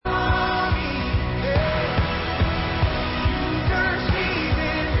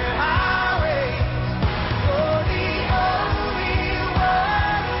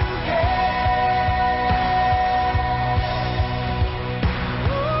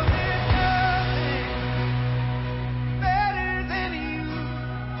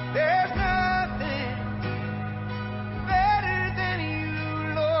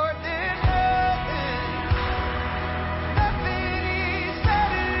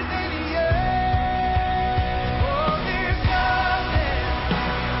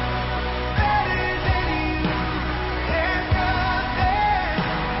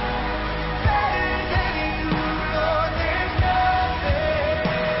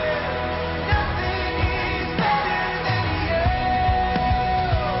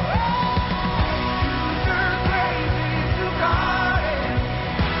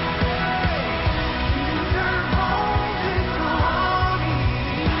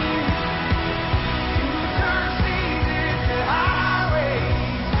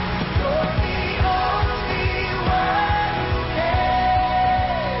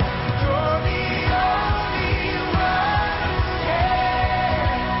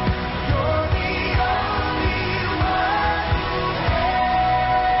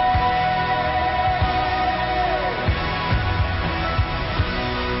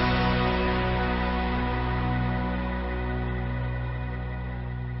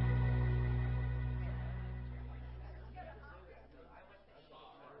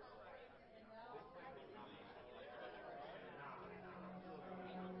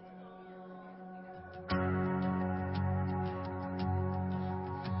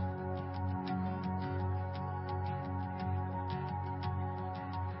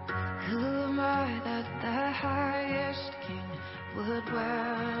highest king would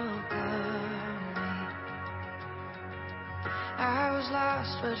welcome me. I was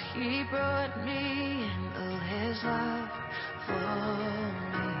lost, but he brought me in. Oh, his love for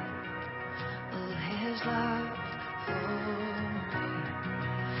me. Oh, his love for me.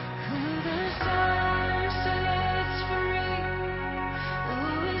 Who the Son sets free, who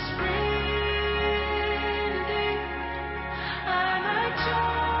is free indeed. I'm a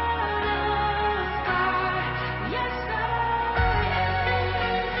child of God. Yes, I am.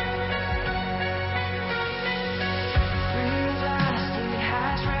 Free at last, he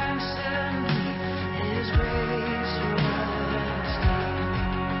has ransomed me. His grace was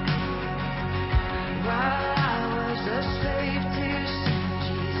deep. While I was a slave to sin,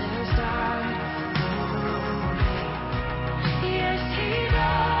 Jesus died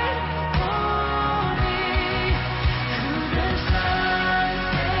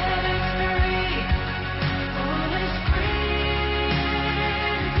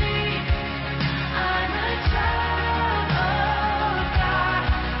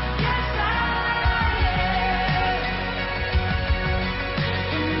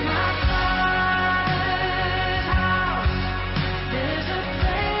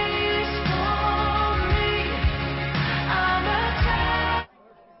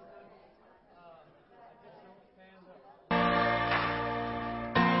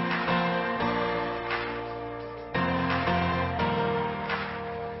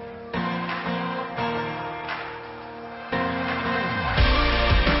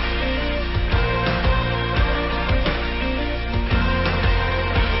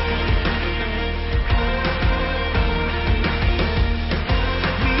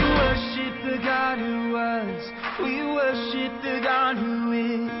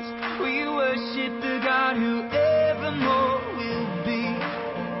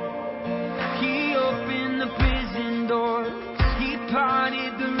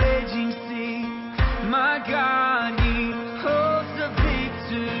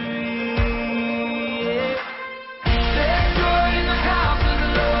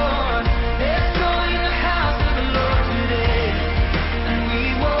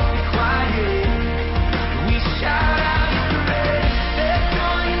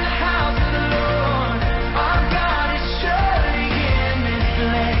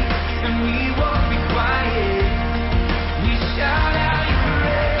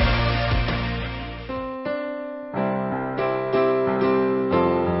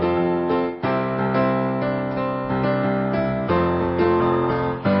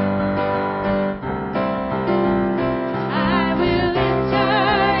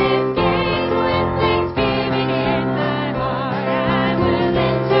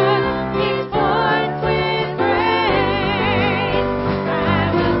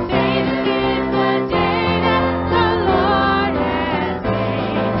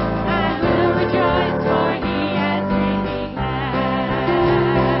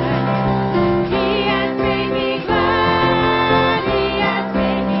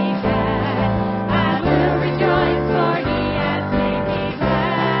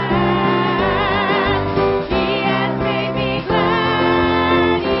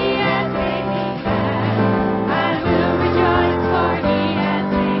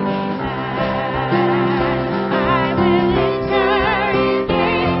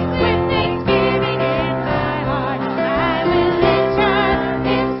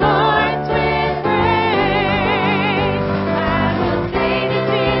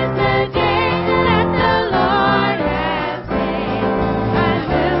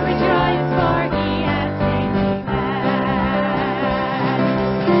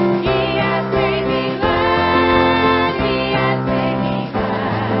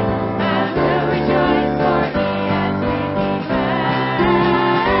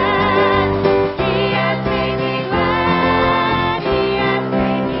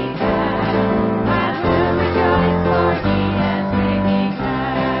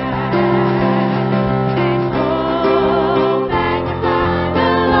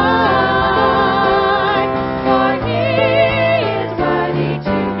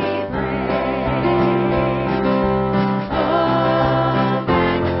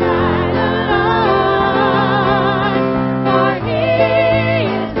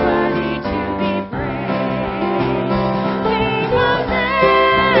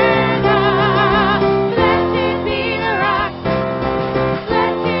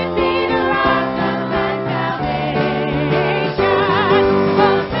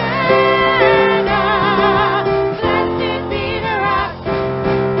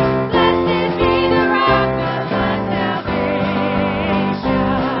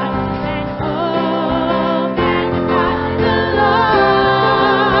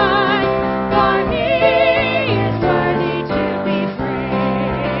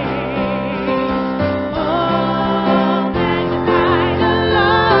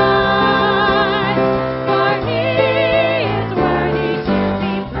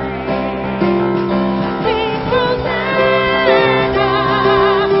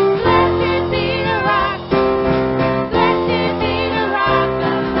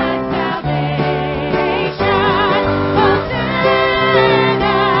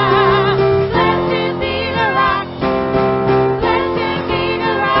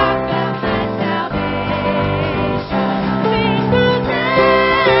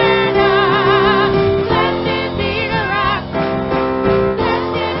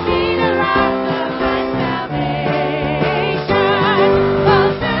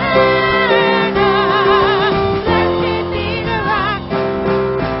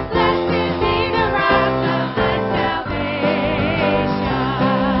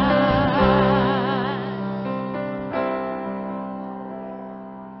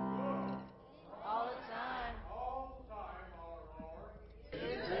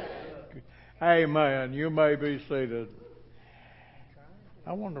Amen. You may be seated.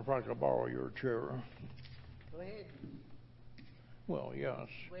 I wonder if I could borrow your chair. Go ahead. Well, yes.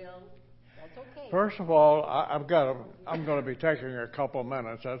 Well, that's okay. First of all, I'm going to be taking a couple of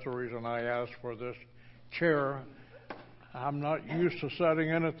minutes. That's the reason I asked for this chair. I'm not used to sitting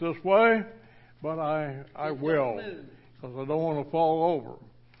in it this way, but I will, because I don't want to fall over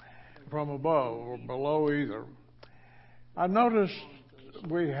from above or below either. I noticed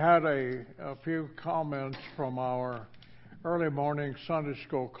we had a few comments from our early morning Sunday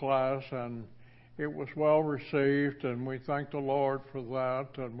school class, and it was well received, and we thank the Lord for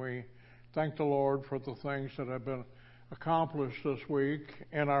that, and we thank the Lord for the things that have been accomplished this week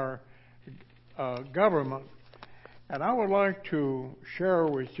in our government. And I would like to share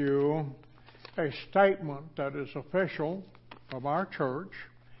with you a statement that is official from our church,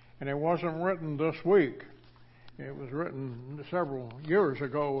 and it wasn't written this week. It was written several years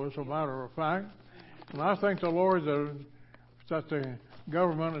ago, as a matter of fact. And I thank the Lord that the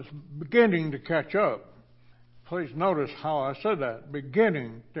government is beginning to catch up. Please notice how I said that,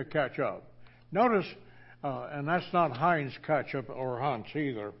 beginning to catch up. Notice, and that's not Heinz ketchup or Hunt's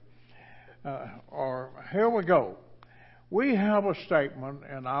either. Here we go. We have a statement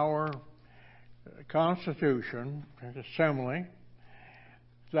in our Constitution, Assembly,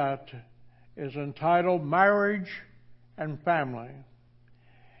 that is entitled Marriage and Family.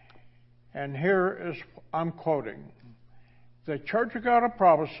 And here is, I'm quoting, "The Church of God of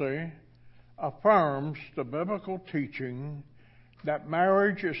Prophecy affirms the biblical teaching that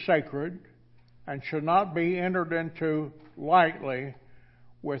marriage is sacred and should not be entered into lightly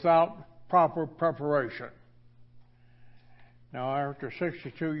without proper preparation." Now, after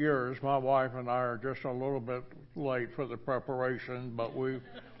 62 years, my wife and I are just a little bit late for the preparation, but we've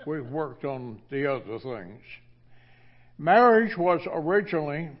worked on the other things. Marriage was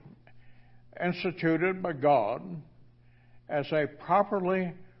originally instituted by God as a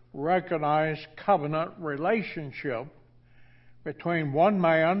properly recognized covenant relationship between one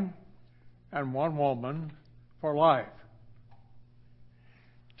man and one woman for life.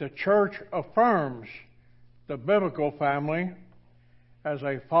 The church affirms the biblical family as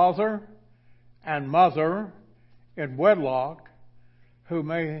a father and mother in wedlock who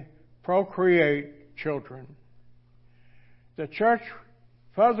may procreate children. The church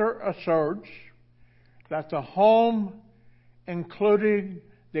further asserts that the home, including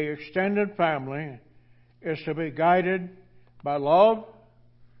the extended family, is to be guided by love,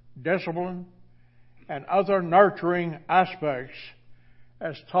 discipline, and other nurturing aspects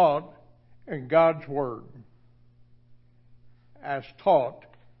as taught in God's Word. As taught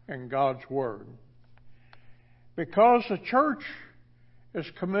in God's Word. Because the church is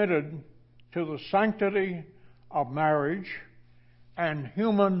committed to the sanctity of marriage and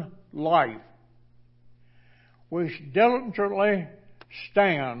human life, we diligently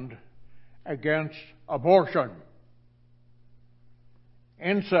stand against abortion,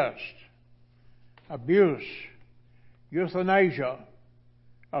 incest, abuse, euthanasia,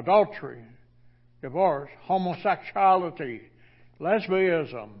 adultery, divorce, homosexuality,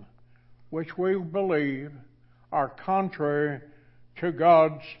 lesbianism, which we believe are contrary to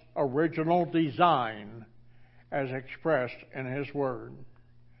God's original design as expressed in His Word.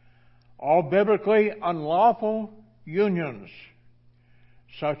 All biblically unlawful unions,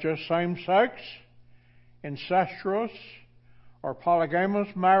 such as same-sex, incestuous, or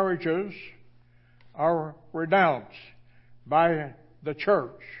polygamous marriages, are renounced by the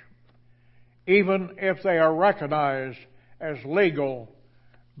church, even if they are recognized as legal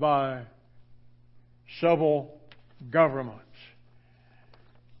by civil governments.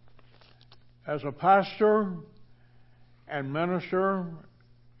 As a pastor and minister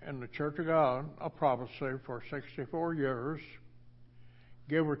in the Church of God of Prophecy for 64 years,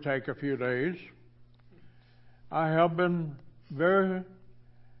 give or take a few days, I have been very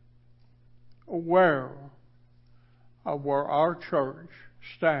aware of where our church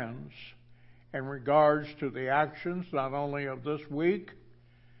stands in regards to the actions not only of this week,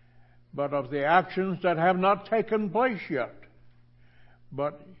 but of the actions that have not taken place yet,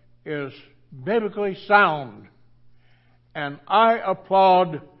 but is biblically sound. And I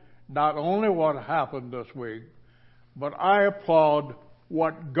applaud not only what happened this week, but I applaud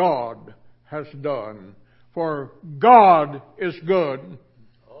what God has done. For God is good.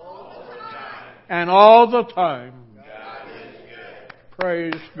 All the time. And all the time. God is good.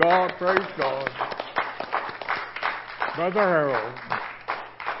 Praise God, praise God. Brother Harold.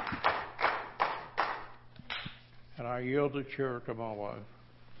 And I yield the chair to my wife.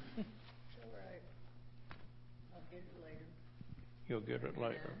 All right. I'll get it later. You'll get it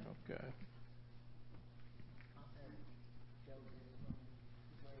later, okay.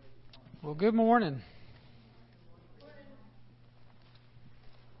 Well, good morning.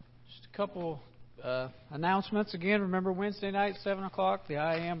 Just a couple announcements. Again, remember Wednesday night, 7 o'clock, the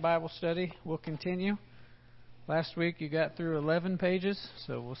I Am Bible study will continue. Last week you got through 11 pages,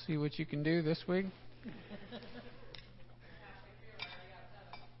 so we'll see what you can do this week.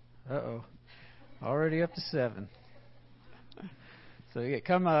 Uh-oh. Already up to 7. So yeah,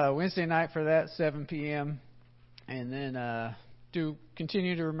 come Wednesday night for that, 7 p.m. And then do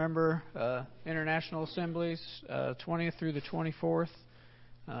continue to remember International Assemblies, 20th through the 24th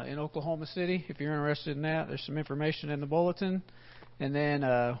in Oklahoma City. If you're interested in that, there's some information in the bulletin. And then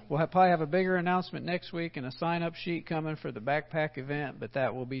we'll probably have a bigger announcement next week and a sign-up sheet coming for the backpack event, but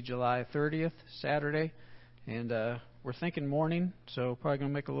that will be July 30th, Saturday. And we're thinking morning, so probably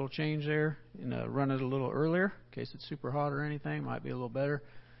going to make a little change there and run it a little earlier in case it's super hot or anything. Might be a little better.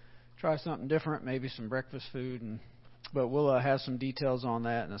 Try something different, maybe some breakfast food. But we'll have some details on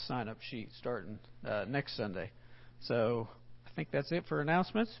that and a sign-up sheet starting next Sunday. So I think that's it for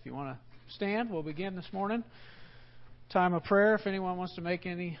announcements. If you want to stand, we'll begin this morning. Time of prayer, if anyone wants to make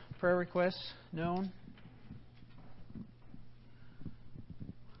any prayer requests known.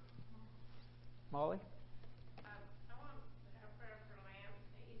 Molly? I want a prayer for Lance.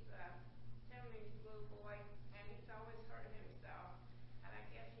 He's a 7-inch little boy, and he's always hurting himself. And I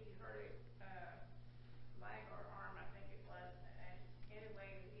guess he hurt his leg or arm, I think it was. And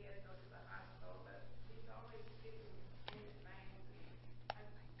anyway, he had to go to the hospital, but he's always getting in things. And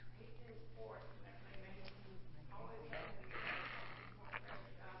he's in sports and everything, and he's always having to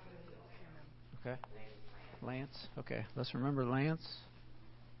Okay. Lance. Okay. Let's remember Lance. Is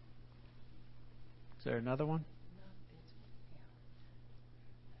there another one?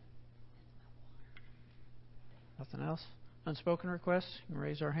 Nothing else? Unspoken requests? You can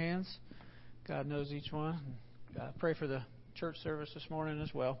raise our hands. God knows each one. Pray for the church service this morning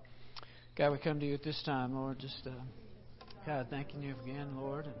as well. God, we come to you at this time, Lord. Just, God, thanking you again,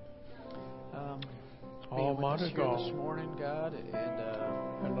 Lord. And, Almighty God, this morning, God, and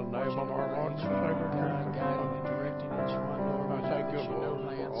in the name of our Lord and Savior, God, guiding and directing each one, Lord. I thank you, know Lord,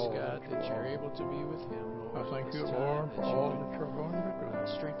 for Lance, all God, that that you you're are. able to be with him, Lord. I thank you, This time Lord, for that all you that you're going to do.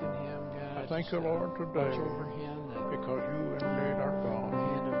 strengthen him, God. I thank you, Just, Lord, today, watch over him, that because you indeed are God.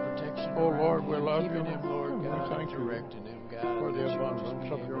 hand of protection Oh, around Lord, we him, love keeping you. him, Lord We God, thank you directing him, God, for the that you would just abundance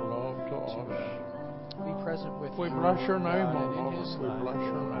be of your able love to to us. be present with We him, bless your God, name, and O in Lord. his We life, bless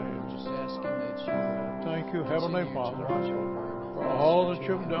your Lord. name. We're just asking that you Thank you, Heavenly continue to Father, watch over him, for all that minister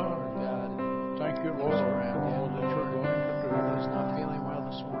to you've him, done. Lord God, and Thank you, those Lord, for around all him, that you're Lord. going to do. He's not feeling well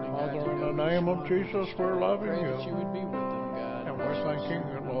this morning, God. Father, You in know the name each of one. Jesus, Just we're loving pray you. that you would be with them, God. And we're thanking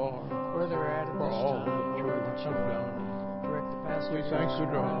you, Lord, Where they're at for this all time, that you Lord, that you have done. direct the pastor. We here thank this you,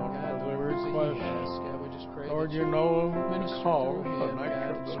 morning, God, God, for the the words that he request. has. God, we just pray Lord, that you know the minister cause, through the him, nature God,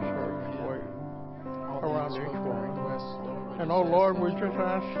 of and this speak through him. situation All the around each unspoken one. requests, Lord, we And, just oh, ask Lord, that we you just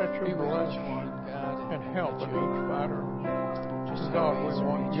ask that you be with bless each one, God, and help that in you each matter. just God, help we answer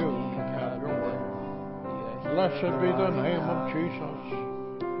want each you need, to have God, your be way. the Blessed healer of be the body, name of God. Jesus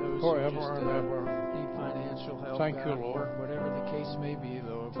Those who forever just, and ever. need financial help, Thank God, you, Lord. work, whatever the case may be,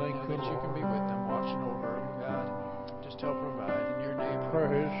 Lord. We Thank know you, that you can be Lord. with them, watching over them, God. Just help provide. In your name, we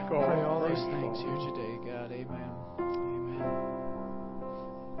Praise God. pray all Praise these things God. here today, God. Amen. Amen.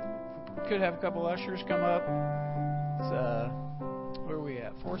 We could have a couple ushers come up. It's, where are we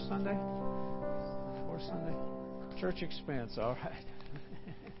at? Fourth Sunday? Fourth Sunday? Church expense, all right.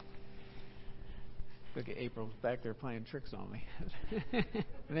 Look at April back there playing tricks on me.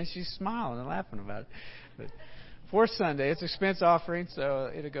 And then she's smiling and laughing about it. But fourth Sunday, it's expense offering,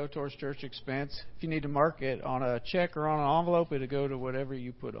 so it'll go towards church expense. If you need to mark it on a check or on an envelope, it'll go to whatever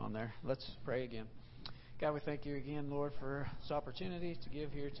you put on there. Let's pray again. God, we thank you again, Lord, for this opportunity to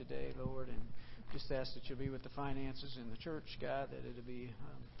give here today, Lord, and just ask that you'll be with the finances in the church, God, that it'll be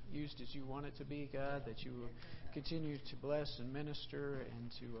used as you want it to be, God, that you will continue to bless and minister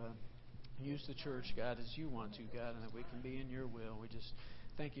and to use the church, God, as you want to, God, and that we can be in your will. We just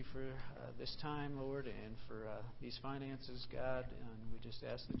thank you for this time, Lord, and for these finances, God, and we just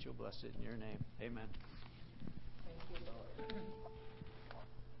ask that you'll bless it in your name. Amen. Thank you, Lord.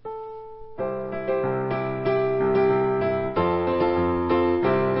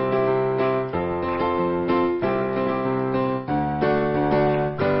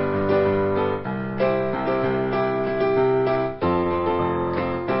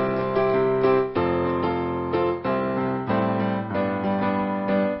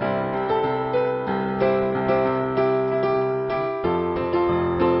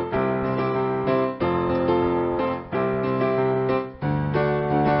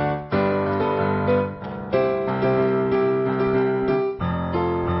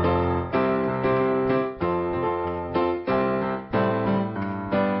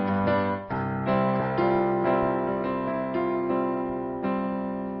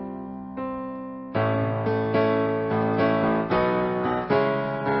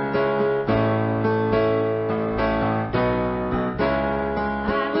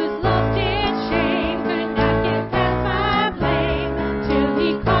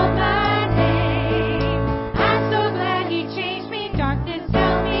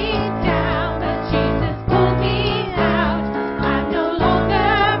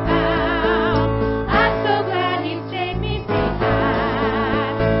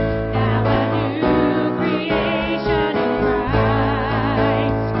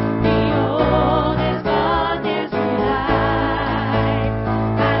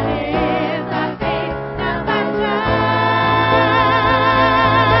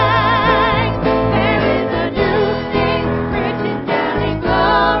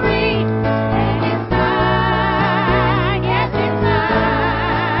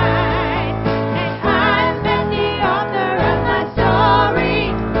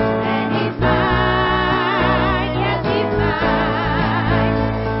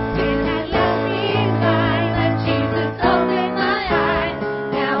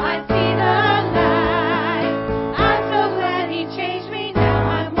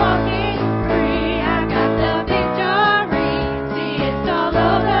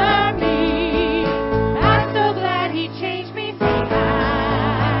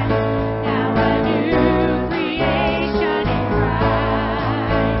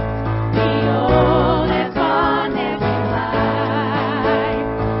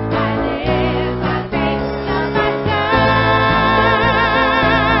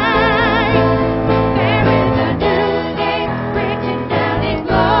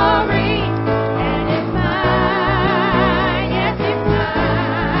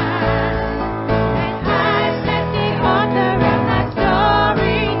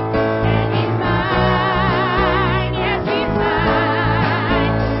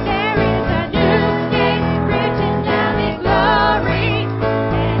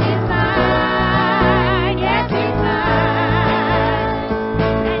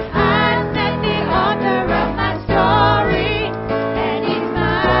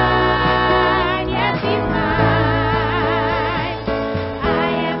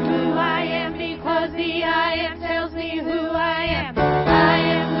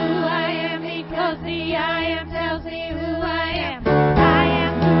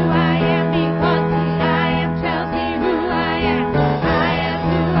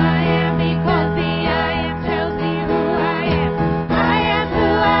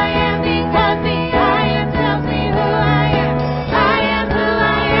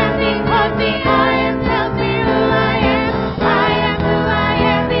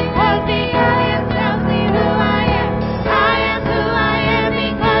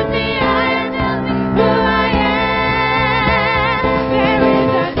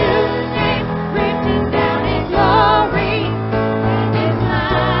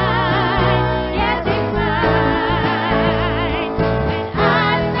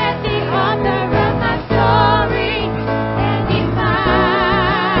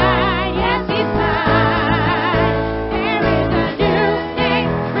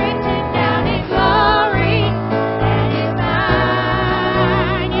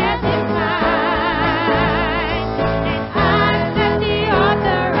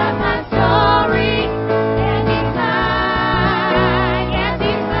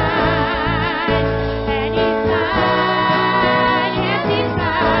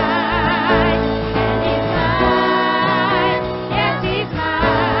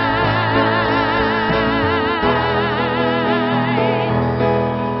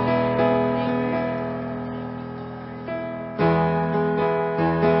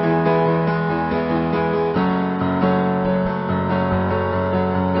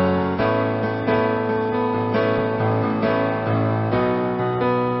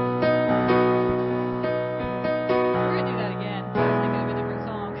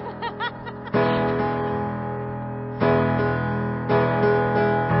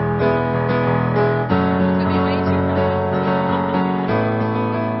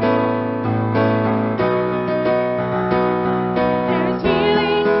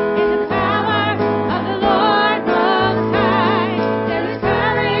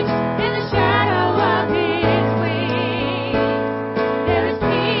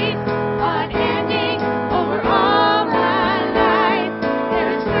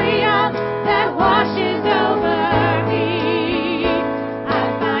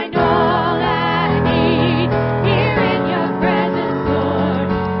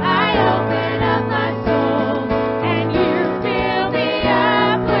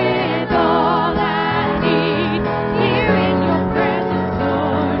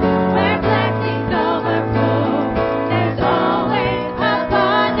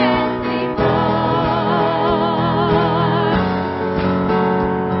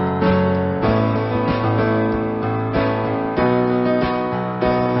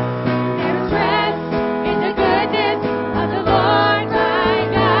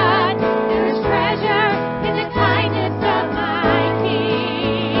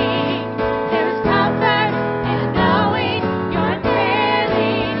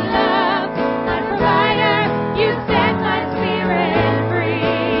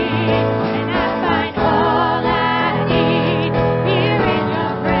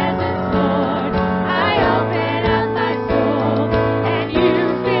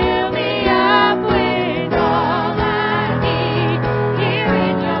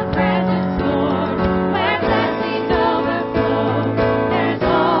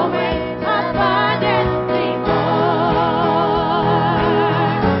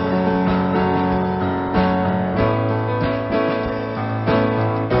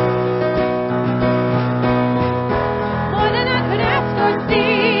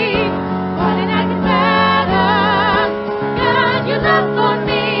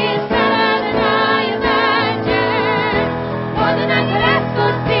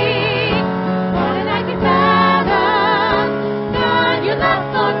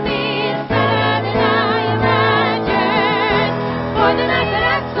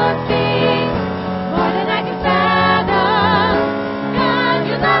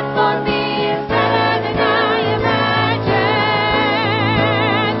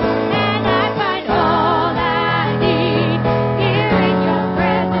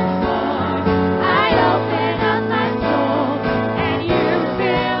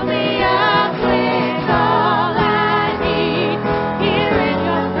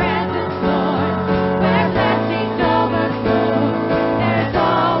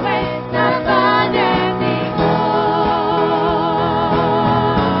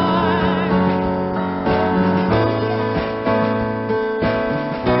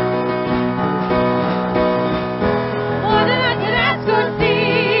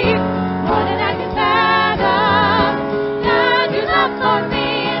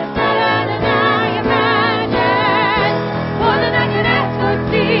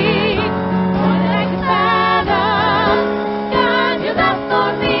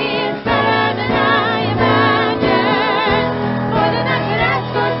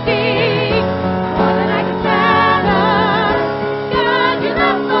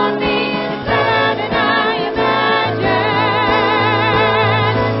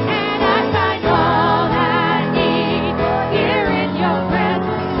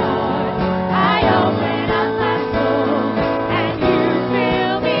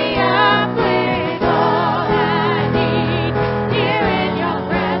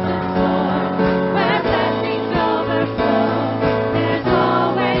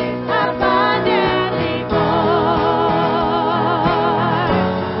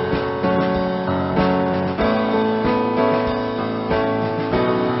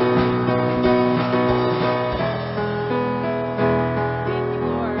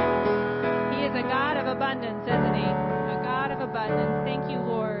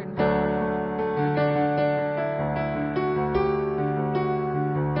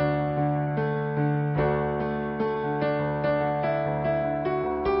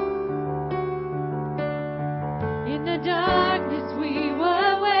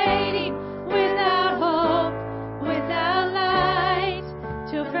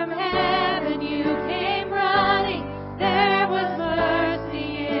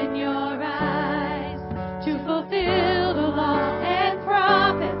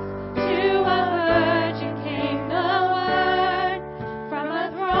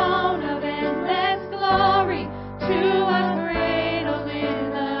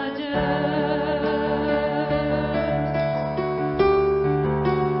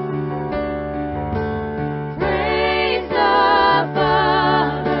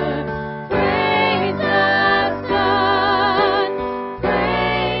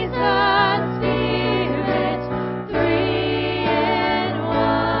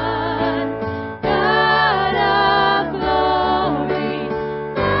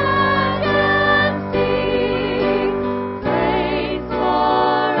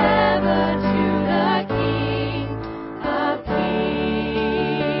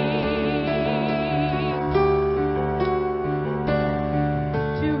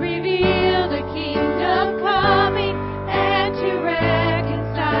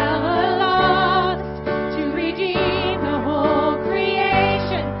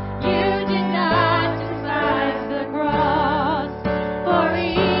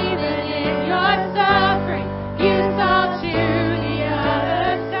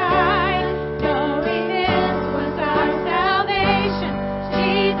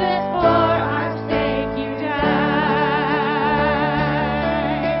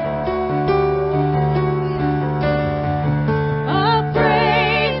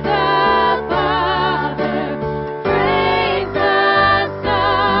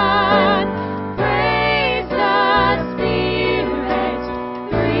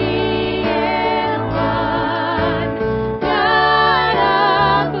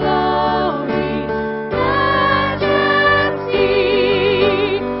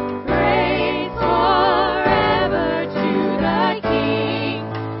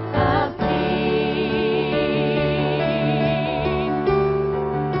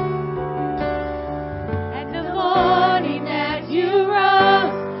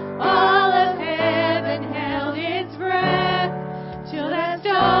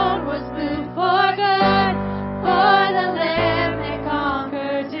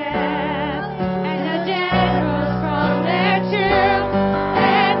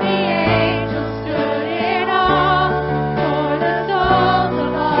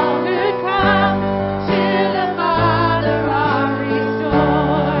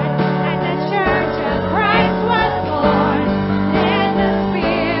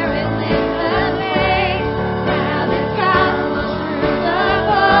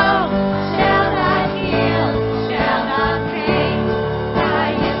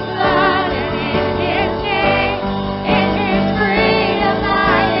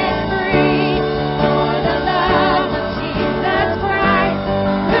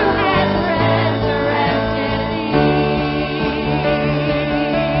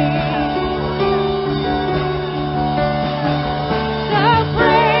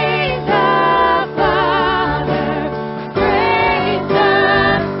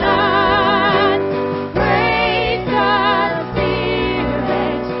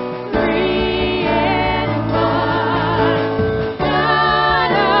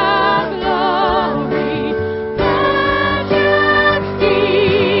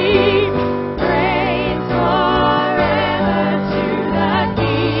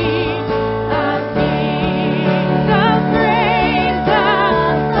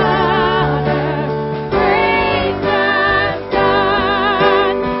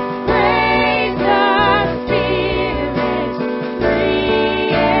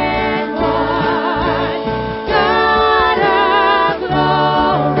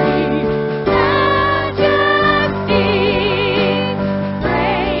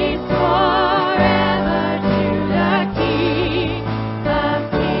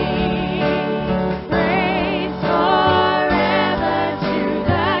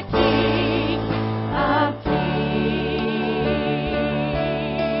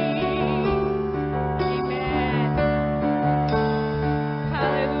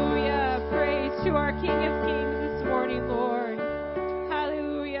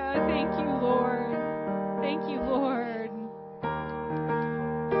 Thank you, Lord. Thank you, Lord.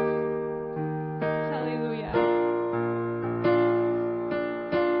 Hallelujah.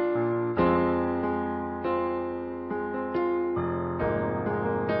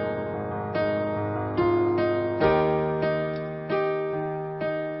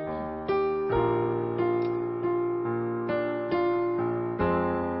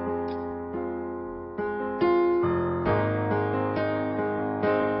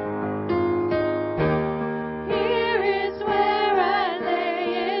 Here is where I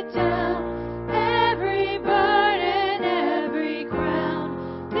lay it down, every burden, every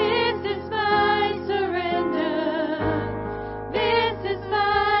crown. This is my surrender. This is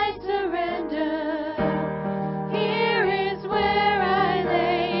my surrender. Here is where I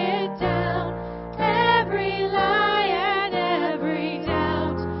lay it down, every lie and every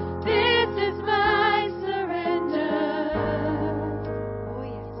doubt. This is my surrender. Oh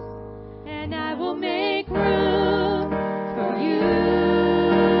yes. And I will make room for you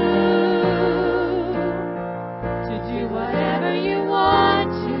to do whatever you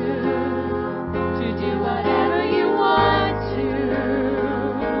want to do whatever you want to.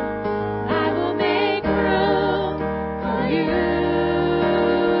 I will make room for you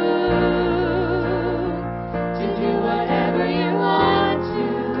to do whatever you want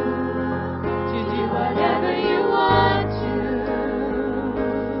to do whatever you want to.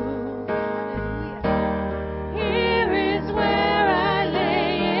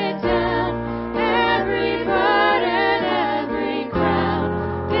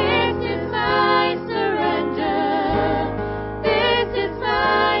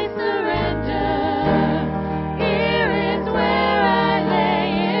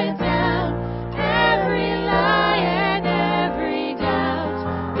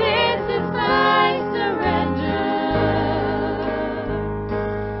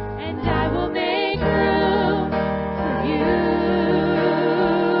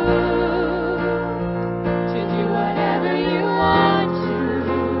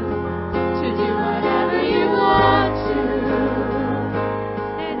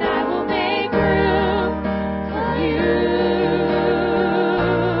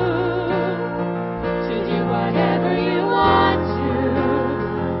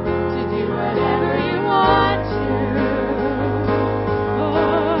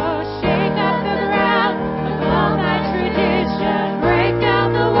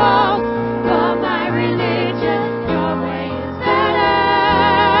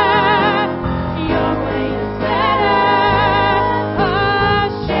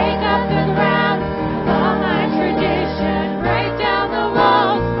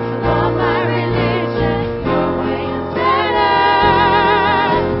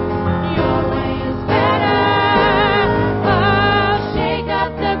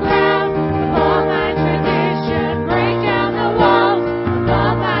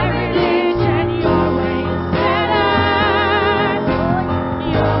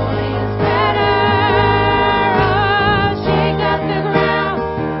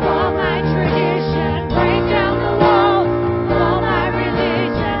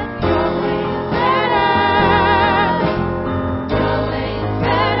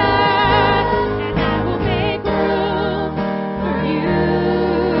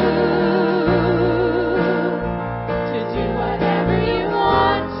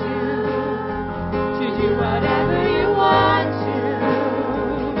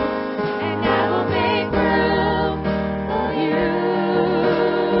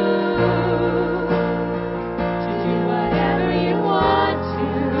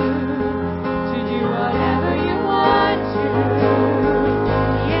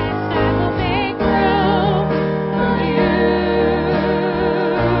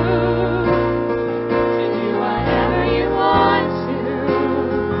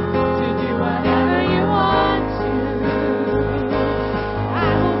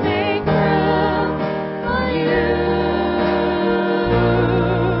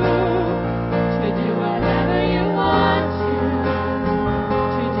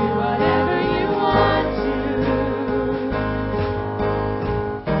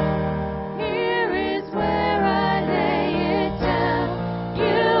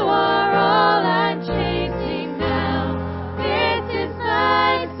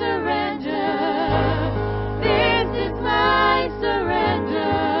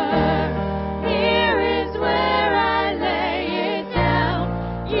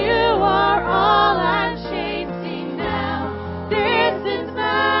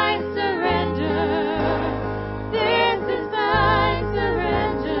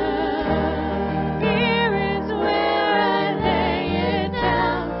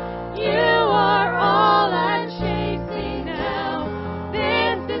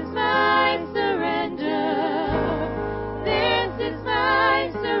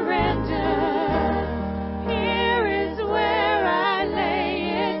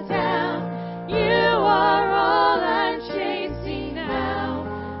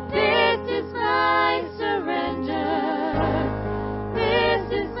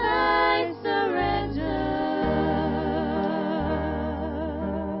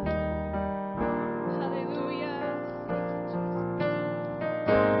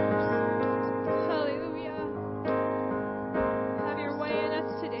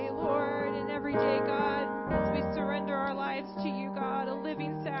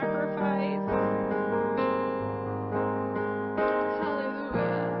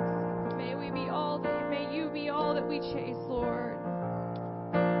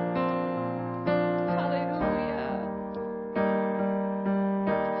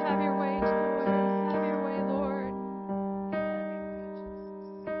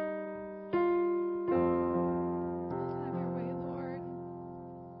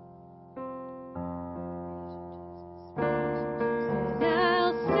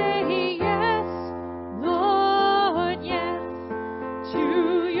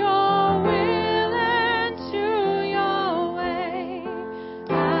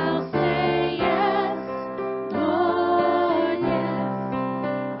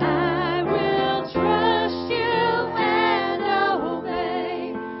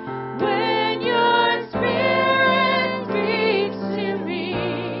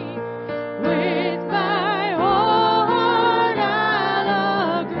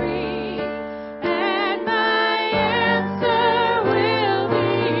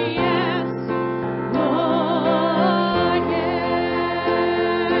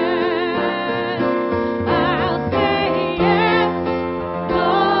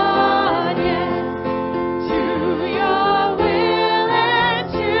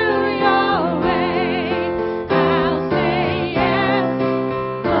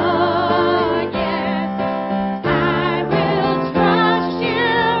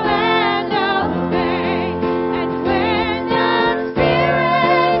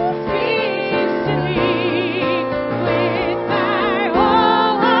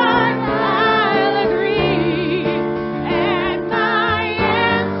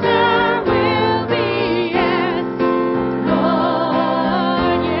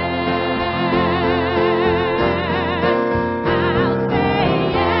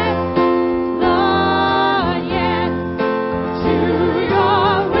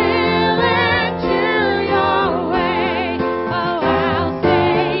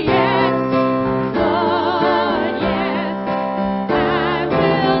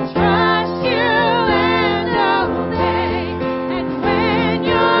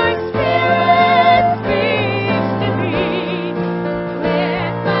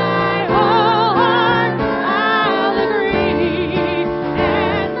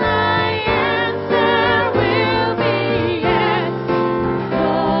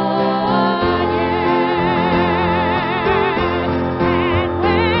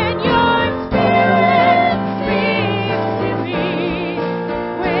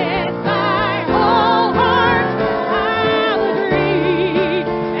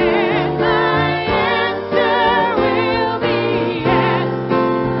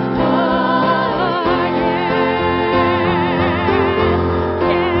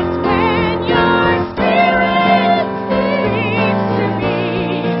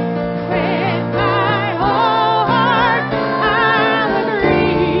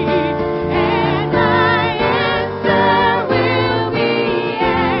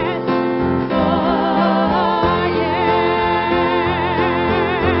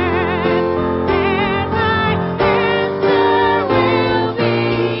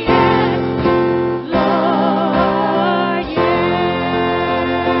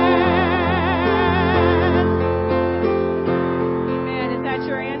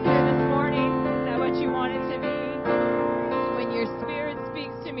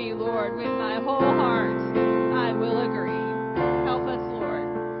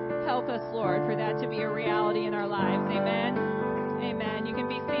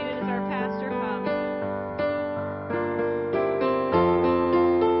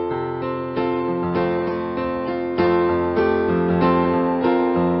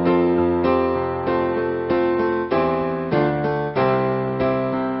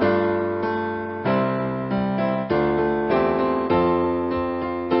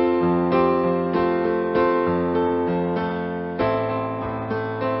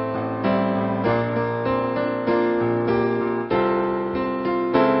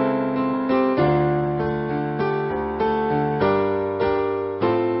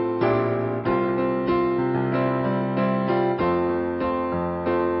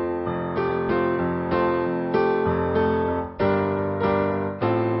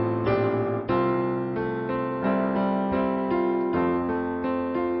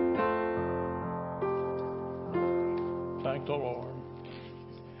 the Lord.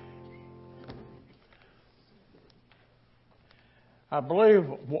 I believe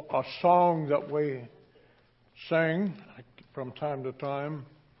a song that we sing from time to time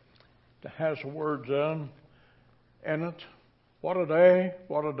that has words in it. What a day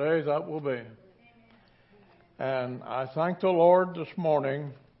that will be. And I thank the Lord this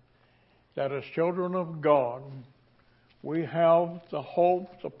morning that as children of God, we have the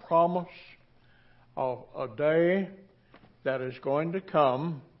hope, the promise of a day that is going to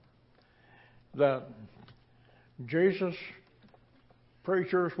come that Jesus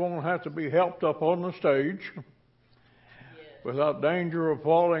preachers won't have to be helped up on the stage without danger of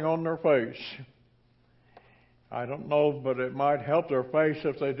falling on their face. I don't know, but it might help their face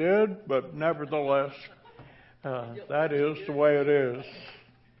if they did, but nevertheless, that is the way it is.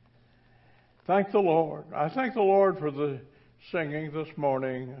 Thank the Lord. I thank the Lord for the singing this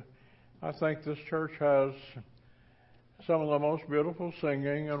morning. I think this church has some of the most beautiful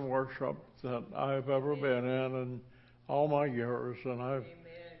singing and worship that I've ever been in all my years, and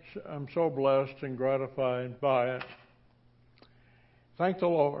I'm so blessed and gratified by it. Thank the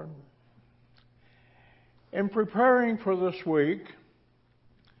Lord. In preparing for this week,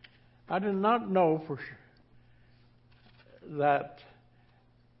 I did not know for sure that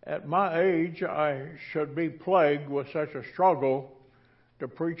at my age I should be plagued with such a struggle to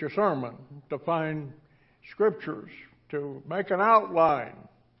preach a sermon, to find scriptures, to make an outline.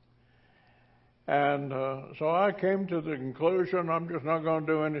 And so I came to the conclusion, I'm just not going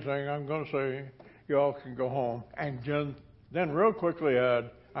to do anything. I'm going to say, y'all can go home. And then real quickly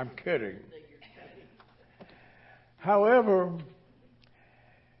add, I'm kidding. However,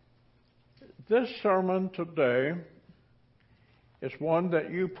 this sermon today is one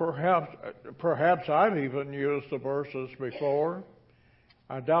that you perhaps I've even used the verses before.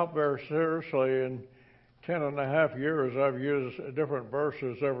 I doubt very seriously in 10 and a half years I've used different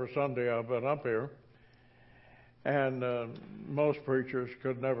verses every Sunday I've been up here. And most preachers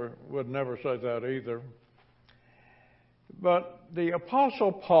would never say that either. But the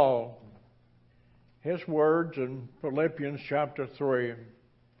Apostle Paul, his words in Philippians chapter 3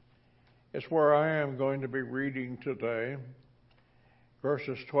 is where I am going to be reading today,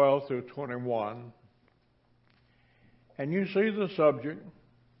 verses 12 through 21. And you see the subject,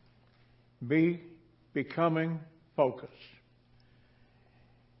 becoming focused.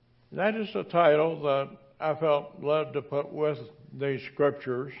 That is the title that I felt led to put with these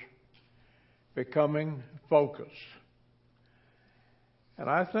scriptures, becoming focused. And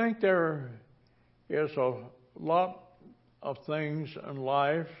I think there is a lot of things in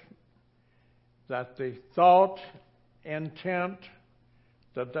life that the thought, intent,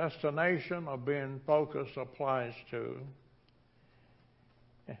 the destination of being focused applies to.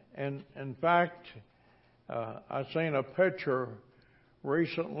 And in fact, I've seen a picture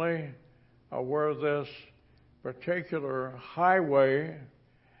recently where this particular highway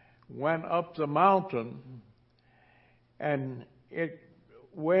went up the mountain, and it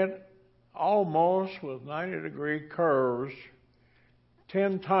went almost with 90-degree curves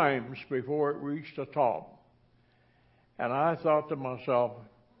 10 times before it reached the top. And I thought to myself,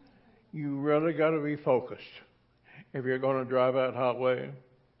 you really got to be focused if you're going to drive that highway.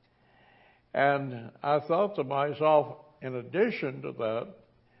 And I thought to myself, in addition to that,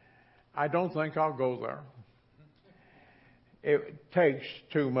 I don't think I'll go there. It takes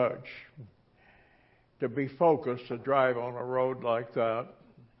too much to be focused to drive on a road like that.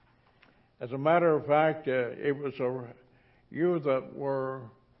 As a matter of fact, it was you that were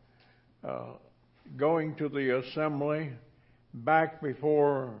going to the assembly back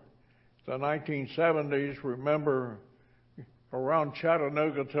before the 1970s. Remember, around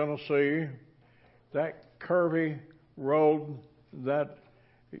Chattanooga, Tennessee, that curvy road that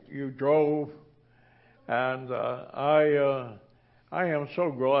you drove, and I am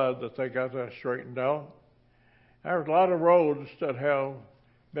so glad that they got that straightened out. There's a lot of roads that have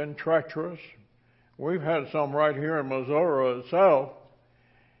been treacherous. We've had some right here in Missouri itself.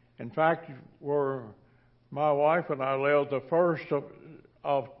 In fact, where my wife and I lived the first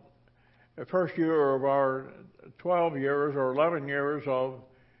year of our 12 years or 11 years of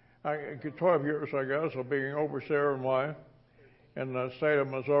 12 years, I guess, of being overseer and wife in the state of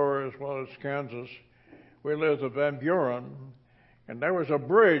Missouri as well as Kansas. We lived at Van Buren, and there was a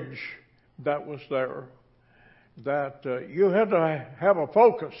bridge that was there that you had to have a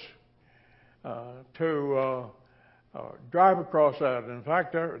focus to drive across that. In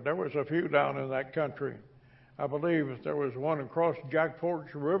fact, there was a few down in that country. I believe there was one across Jack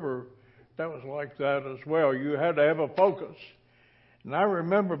Forks River that was like that as well. You had to have a focus. And I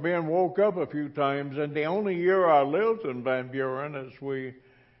remember being woke up a few times, and the only year I lived in Van Buren as we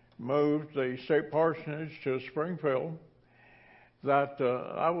moved the state parsonage to Springfield, that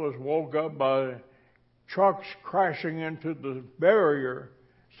I was woke up by trucks crashing into the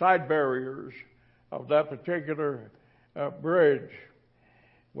side barriers of that particular bridge.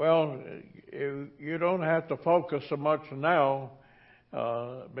 Well, you don't have to focus so much now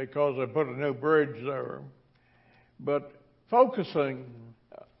because they put a new bridge there. But focusing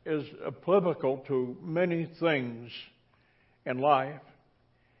is applicable to many things in life.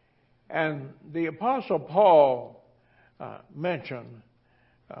 And the Apostle Paul mentioned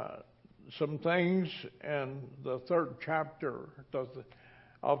some things in the 3rd chapter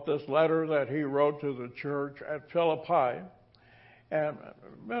of this letter that he wrote to the church at Philippi. And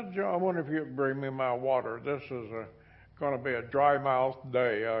I wonder if you'd bring me my water. This is going to be a dry mouth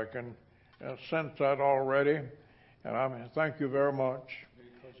day. I can sense that already. And thank you very much.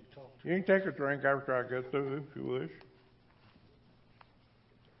 You can take a drink after I get through if you wish.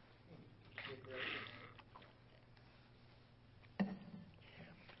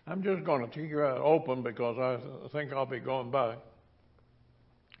 I'm just going to keep it open because I think I'll be going by.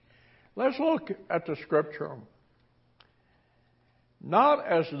 Let's look at the scripture. Not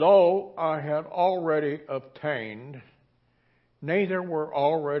as though I had already obtained, neither were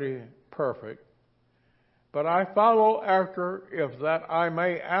already perfect, but I follow after, if that I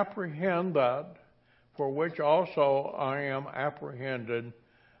may apprehend that for which also I am apprehended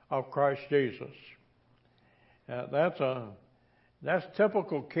of Christ Jesus. That's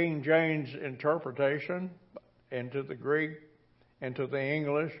typical King James interpretation into the Greek, into the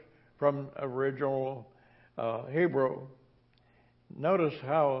English, from original Hebrew. Notice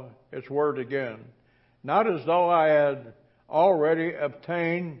how it's worded again. Not as though I had already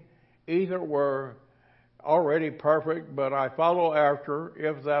obtained, either were already perfect, but I follow after,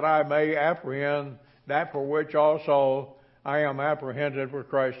 if that I may apprehend that for which also I am apprehended with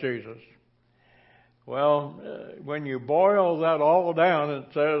Christ Jesus. Well, when you boil that all down, it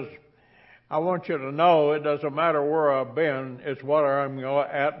says, I want you to know it doesn't matter where I've been, it's what I'm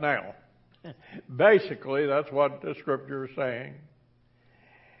at now. Basically, that's what the scripture is saying.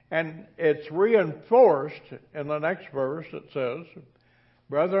 And it's reinforced in the next verse. It says,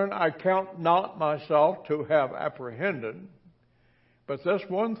 Brethren, I count not myself to have apprehended, but this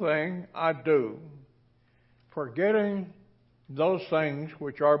one thing I do, forgetting those things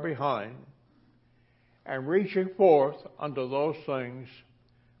which are behind, and reaching forth unto those things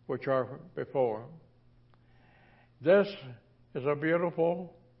which are before. This is a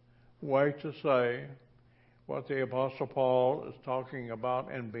beautiful way to say what the Apostle Paul is talking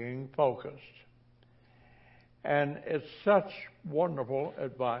about in being focused. And it's such wonderful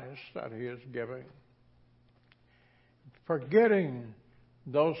advice that he is giving. Forgetting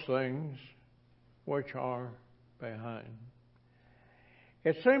those things which are behind.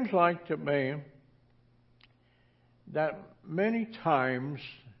 It seems like to me that many times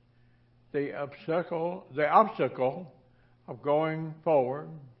the obstacle of going forward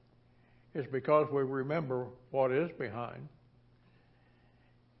is because we remember what is behind.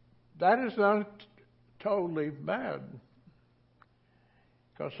 That is not totally bad,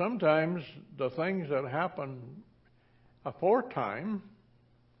 because sometimes the things that happen aforetime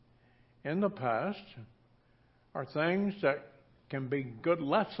in the past are things that can be good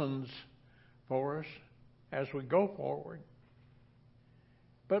lessons for us as we go forward.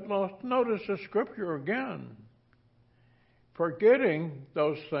 But notice the scripture again. Forgetting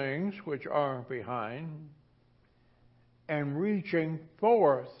those things which are behind and reaching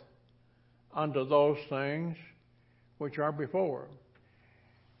forth unto those things which are before.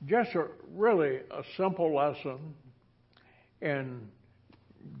 Just really a simple lesson in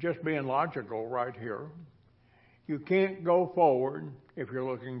just being logical right here. You can't go forward if you're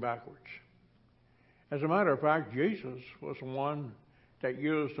looking backwards. As a matter of fact, Jesus was the one that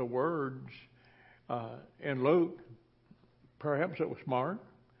used the words in Luke, perhaps it was Mark,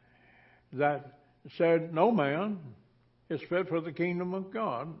 that said, no man is fit for the kingdom of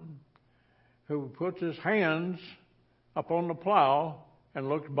God who puts his hands upon the plow and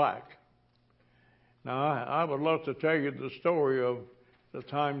looks back. Now, I would love to tell you the story of the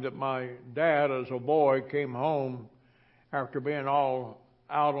time that my dad, as a boy, came home after being all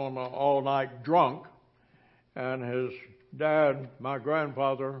out on an all-night drunk, and his dad, my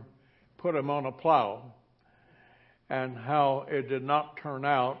grandfather, put him on a plow, and how it did not turn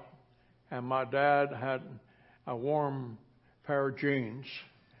out, and my dad had a warm pair of jeans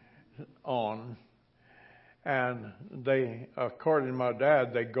on, and they, according to my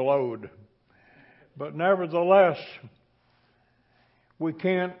dad, they glowed. But nevertheless, we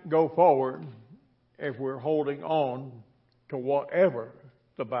can't go forward if we're holding on to whatever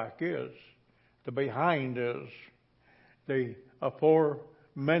the back is, the behind is, the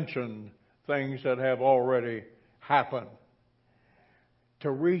aforementioned things that have already happened. To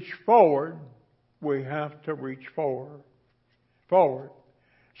reach forward, we have to reach forward.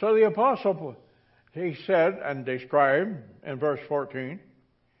 So the apostle, he said and described in verse 14,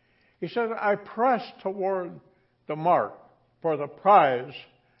 he said, I press toward the mark for the prize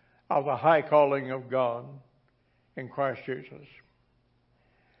of the high calling of God in Christ Jesus.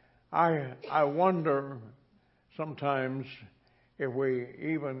 I wonder sometimes if we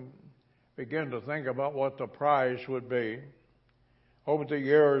even begin to think about what the prize would be. Over the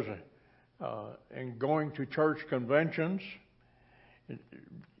years, in going to church conventions,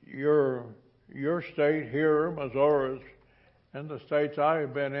 your state here, Missouri, and the states I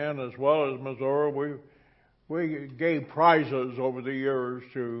have been in as well as Missouri, we gave prizes over the years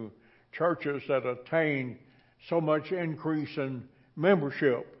to churches that attained so much increase in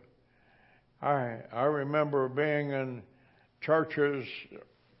membership. I remember being in churches,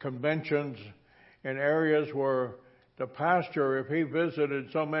 conventions, in areas where the pastor, if he visited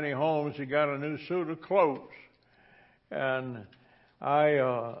so many homes, he got a new suit of clothes. And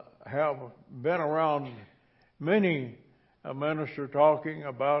I have been around many ministers talking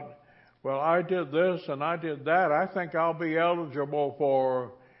about, well, I did this and I did that. I think I'll be eligible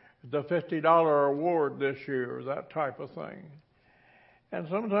for the $50 award this year, that type of thing. And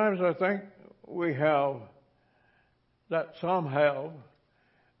sometimes I think some have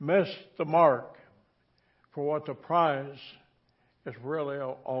missed the mark for what the prize is really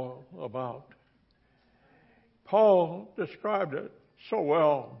all about. Paul described it so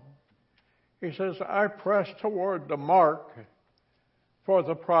well. He says, I press toward the mark for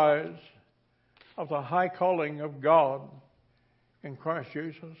the prize of the high calling of God in Christ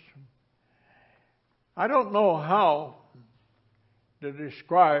Jesus. I don't know how to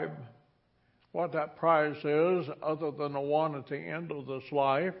describe what that prize is other than the one at the end of this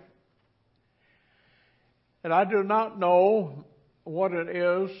life. And I do not know what it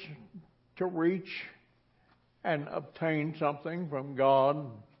is to reach and obtain something from God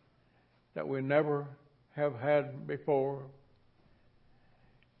that we never have had before.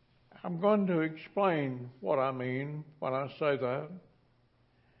 I'm going to explain what I mean when I say that.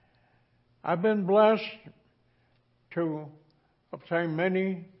 I've been blessed to obtain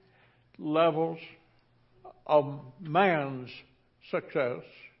many levels of man's success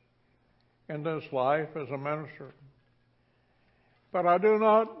in this life as a minister. But I do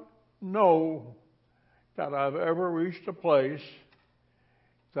not know that I've ever reached a place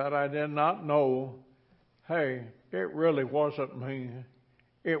that I did not know, hey, it really wasn't me.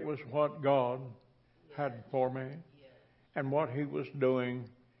 It was what God had for me and what He was doing.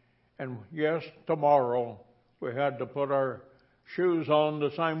 And yes, tomorrow we had to put our shoes on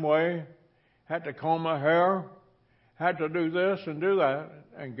the same way, had to comb our hair, had to do this and do that,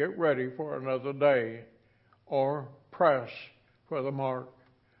 and get ready for another day, or press for the mark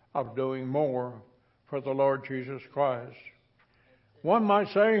of doing more for the Lord Jesus Christ. One might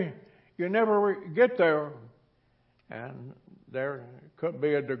say, you never get there, and there could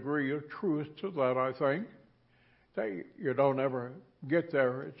be a degree of truth to that, I think, that you don't ever get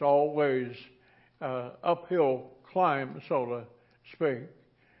there. It's always uphill climb, so to speak.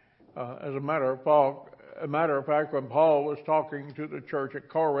 As a matter of fact, when Paul was talking to the church at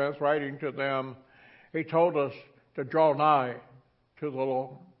Corinth, writing to them, he told us to draw nigh to the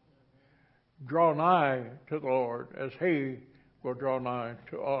Lord. Draw nigh to the Lord as He will draw nigh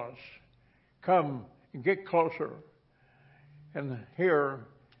to us. Come and get closer. And here,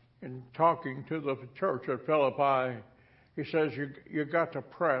 in talking to the church at Philippi, he says you got to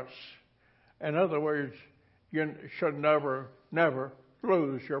press. In other words, you should never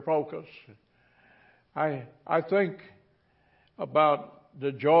lose your focus. I think about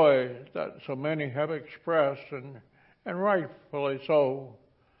the joy that so many have expressed, and rightfully so,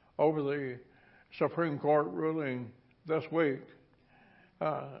 over the Supreme Court ruling this week.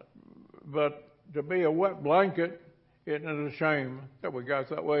 But to be a wet blanket, isn't it a shame that we got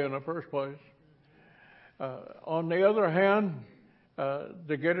that way in the first place? On the other hand,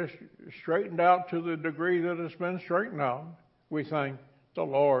 to get it straightened out to the degree that it's been straightened out, we thank the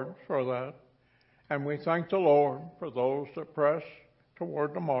Lord for that. And we thank the Lord for those that press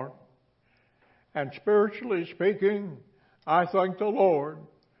toward the mark. And spiritually speaking, I thank the Lord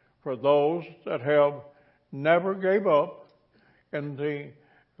for those that have never gave up in the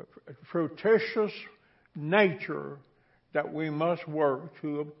fruititious nature that we must work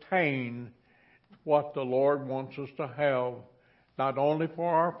to obtain what the Lord wants us to have, not only for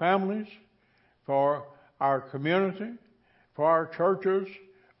our families, for our community, for our churches,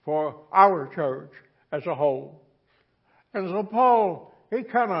 for our church as a whole. And so Paul, he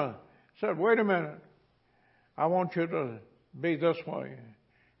kind of said, wait a minute, I want you to be this way.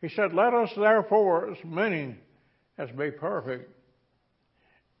 He said, let us therefore, as many as be perfect,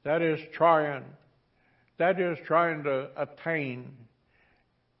 that is trying to attain.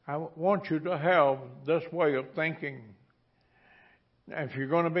 I want you to have this way of thinking. If you're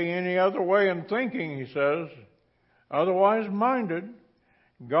going to be any other way in thinking, he says, otherwise minded,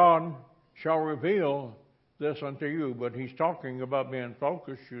 God shall reveal this unto you. But he's talking about being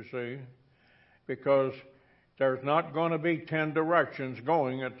focused, you see, because there's not going to be 10 directions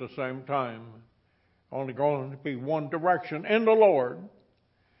going at the same time. Only going to be one direction in the Lord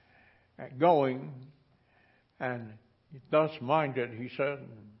going, and thus minded, he said.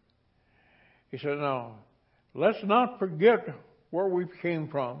 He said, now, let's not forget where we came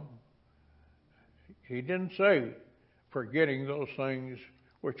from. He didn't say forgetting those things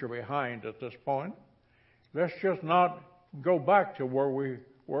which are behind at this point. Let's just not go back to where we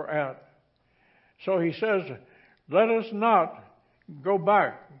were at. So he says, let us not go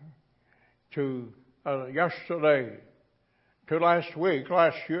back to yesterday, to last week,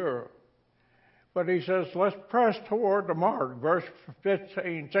 last year. But he says, let's press toward the mark. Verse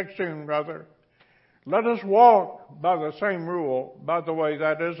 16 rather. Let us walk by the same rule. By the way,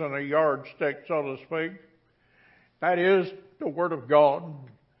 that isn't a yardstick, so to speak. That is the Word of God.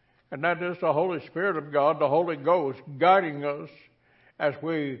 And that is the Holy Spirit of God, the Holy Ghost, guiding us as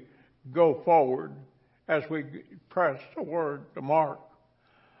we go forward, as we press toward the mark.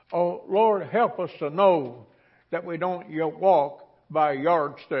 Oh, Lord, help us to know that we don't walk by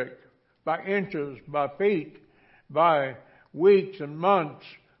yardstick, by inches, by feet, by weeks and months,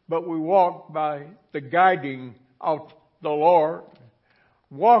 but we walk by the guiding of the Lord,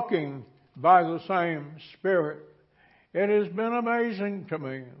 walking by the same Spirit. It has been amazing to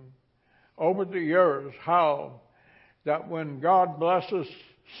me over the years how that when God blesses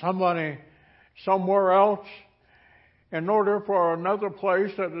somebody somewhere else, in order for another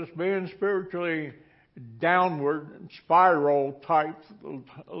place that is being spiritually downward, spiral type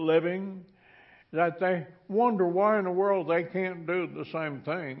living, that they wonder why in the world they can't do the same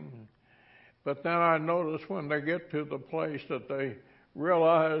thing. But then I notice when they get to the place that they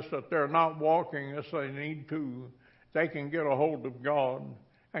realize that they're not walking as they need to, they can get a hold of God,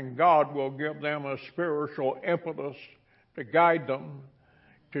 and God will give them a spiritual impetus to guide them,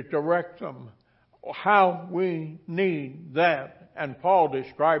 to direct them. How we need that. And Paul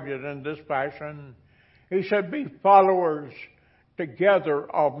described it in this fashion. He said, be followers together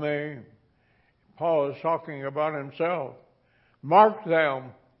of me. Paul is talking about himself. Mark them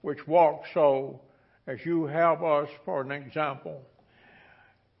which walk so as you have us for an example.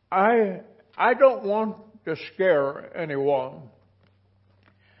 I don't want to scare anyone.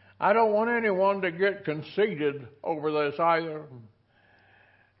 I don't want anyone to get conceited over this either.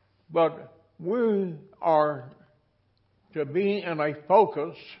 But we are to be in a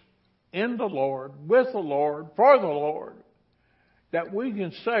focus in the Lord, with the Lord, for the Lord, that we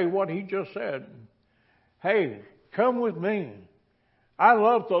can say what he just said. Hey, come with me. I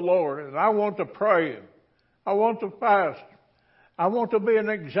love the Lord and I want to pray. I want to fast. I want to be an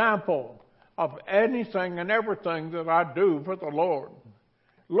example of anything and everything that I do for the Lord.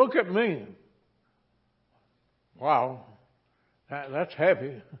 Look at me. Wow, that's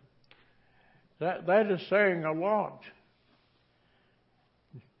heavy. That is saying a lot.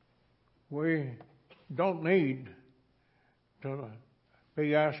 We don't need to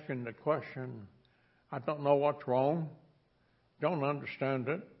be asking the question, I don't know what's wrong, don't understand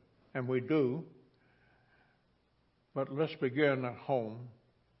it, and we do. But let's begin at home.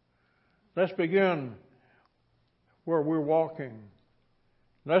 Let's begin where we're walking.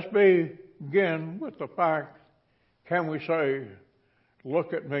 Let's begin with the fact, can we say,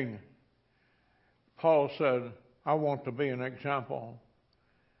 look at me. Paul said, I want to be an example.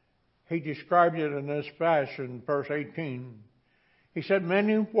 He described it in this fashion, verse 18. He said,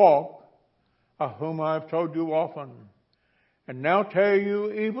 many walk, of whom I have told you often, and now tell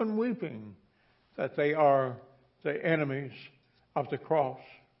you, even weeping, that they are the enemies of the cross.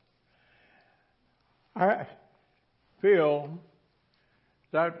 I feel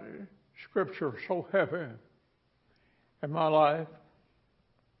that scripture so heavy in my life.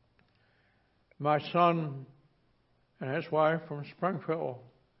 My son and his wife from Springfield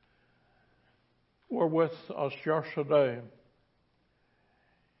were with us yesterday,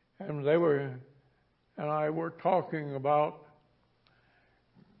 and they and I were talking about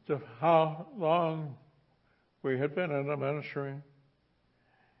how long we had been in the ministry,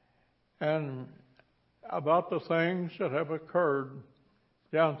 and about the things that have occurred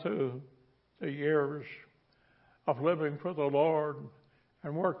down through the years of living for the Lord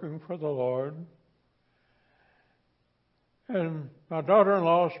and working for the Lord. And my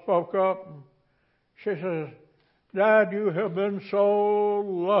daughter-in-law spoke up. She says, Dad, you have been so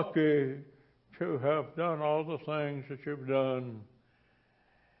lucky to have done all the things that you've done.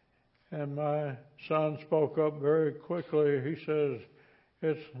 And my son spoke up very quickly. He says,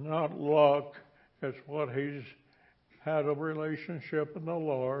 it's not luck, it's what he's had a relationship with the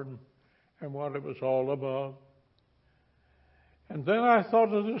Lord and what it was all about. And then I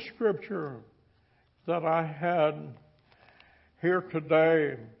thought of the scripture that I had here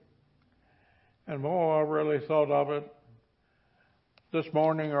today. And more, I really thought of it this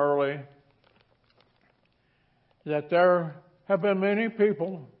morning early, that there have been many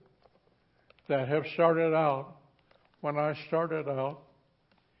people that have started out when I started out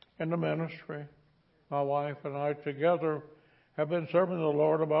in the ministry. My wife and I together have been serving the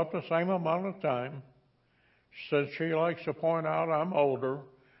Lord about the same amount of time. Since she likes to point out I'm older,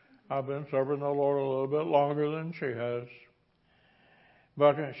 I've been serving the Lord a little bit longer than she has.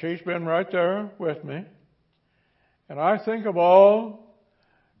 But she's been right there with me. And I think of all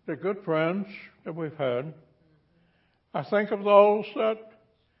the good friends that we've had. I think of those that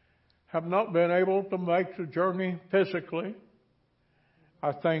have not been able to make the journey physically.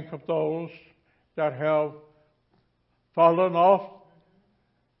 I think of those that have fallen off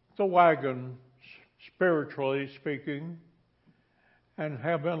the wagon, spiritually speaking, and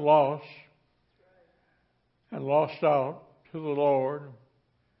have been lost and lost out to the Lord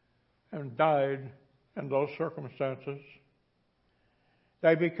and died in those circumstances.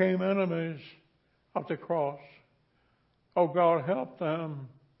 They became enemies of the cross. Oh, God, help them.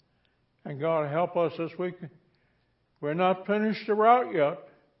 And God, help us this week. We're not finished the route yet.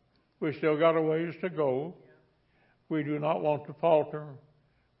 We still got a ways to go. We do not want to falter.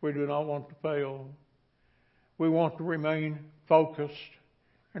 We do not want to fail. We want to remain focused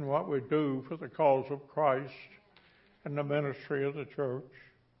in what we do for the cause of Christ and the ministry of the church.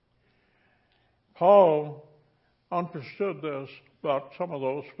 Paul understood this about some of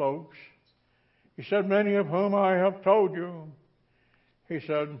those folks. He said, many of whom I have told you. He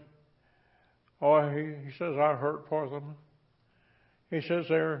said, he says, I hurt for them. He says,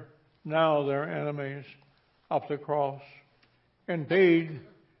 they're enemies of the cross. Indeed,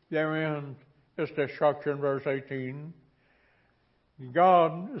 their end is destruction, verse 18.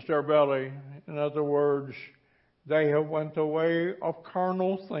 God is their belly. In other words, they have went the way of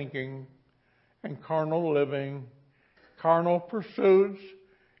carnal thinking and carnal living, carnal pursuits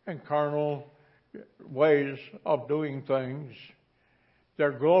and carnal ways of doing things.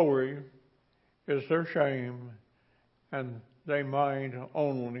 Their glory is their shame, and they mind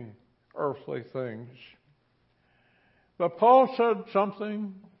only earthly things. But Paul said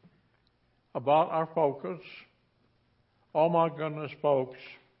something about our focus. Oh my goodness, folks.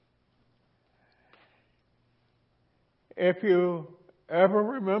 If you ever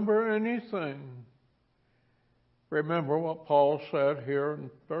remember anything, remember what Paul said here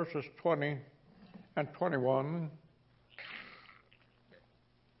in verses 20 and 21.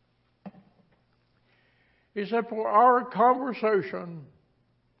 He said, for our conversation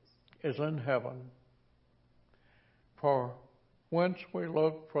is in heaven, for whence we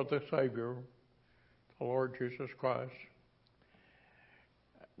look for the Savior, the Lord Jesus Christ.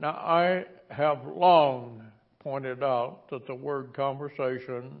 Now, I have long pointed out that the word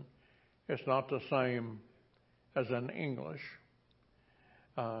conversation is not the same as in English.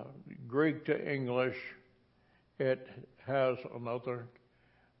 Greek to English, it has another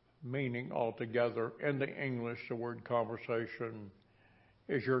meaning altogether. In the English, the word conversation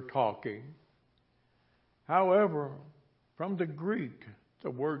is you're talking. However, from the Greek,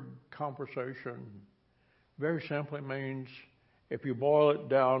 the word conversation very simply means, if you boil it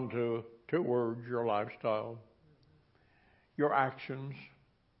down to two words, your lifestyle, your actions,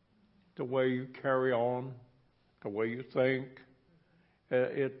 the way you carry on, the way you think.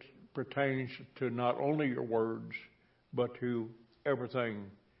 It pertains to not only your words, but to everything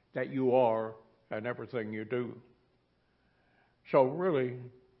that you are and everything you do. So really,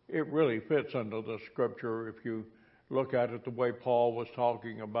 it really fits into the scripture if you look at it the way Paul was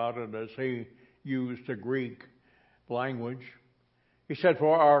talking about it as he used the Greek language. He said,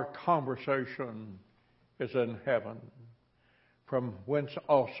 for our conversation is in heaven, from whence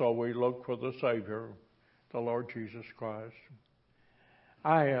also we look for the Savior, the Lord Jesus Christ.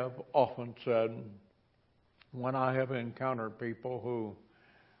 I have often said, when I have encountered people who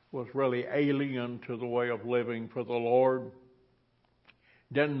was really alien to the way of living for the Lord,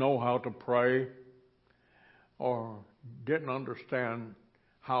 didn't know how to pray or didn't understand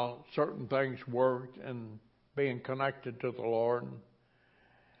how certain things worked and being connected to the Lord.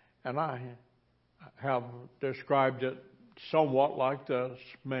 And I have described it somewhat like this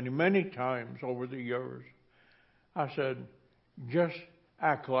many, many times over the years. I said, just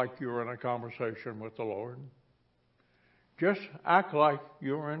act like you're in a conversation with the Lord. Just act like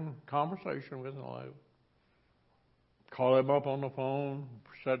you're in conversation with the Lord. Call him up on the phone,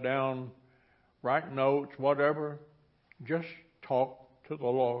 sit down, write notes, whatever. Just talk to the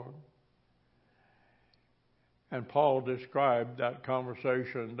Lord. And Paul described that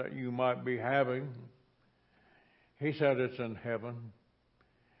conversation that you might be having. He said it's in heaven.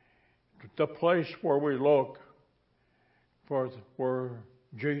 The place where we look for where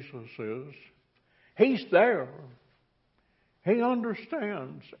Jesus is. He's there. He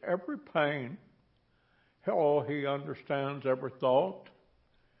understands every pain. Oh, he understands every thought.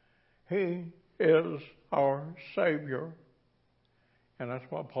 He is our Savior. And that's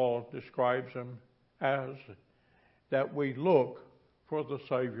what Paul describes him as, that we look for the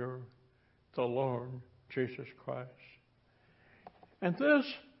Savior, the Lord Jesus Christ. And this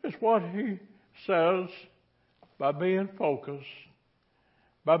is what he says by being focused,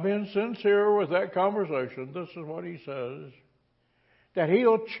 by being sincere with that conversation. This is what he says, that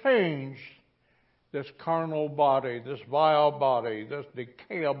he'll change this carnal body, this vile body, this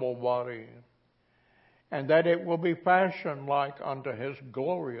decayable body, and that it will be fashioned like unto his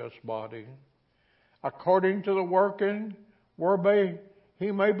glorious body, according to the working whereby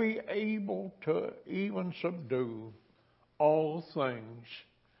he may be able to even subdue all things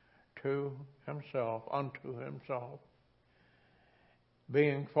to himself, unto himself.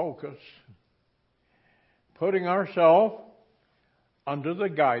 Being focused, putting ourselves under the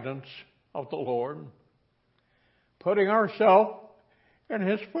guidance of the Lord, putting ourselves in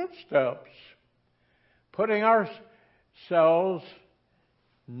his footsteps, putting ourselves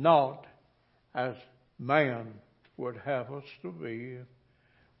not as man would have us to be,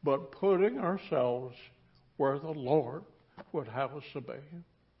 but putting ourselves where the Lord would have us to be.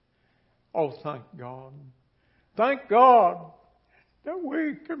 Oh, thank God. Thank God that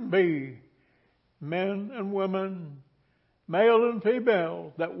we can be men and women, male and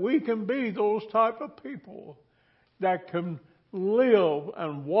female, that we can be those type of people that can live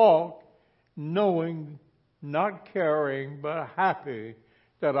and walk knowing, not caring, but happy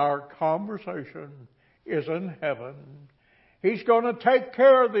that our conversation is in heaven. He's going to take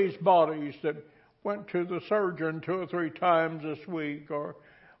care of these bodies that went to the surgeon 2 or 3 times this week, or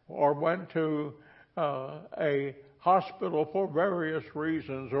went to a hospital for various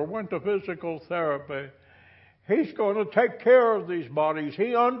reasons, or went to physical therapy. He's going to take care of these bodies.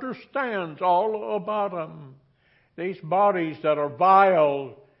 He understands all about them. These bodies that are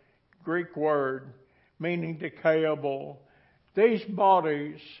vile, Greek word, meaning decayable. These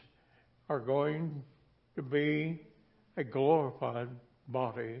bodies are going to be a glorified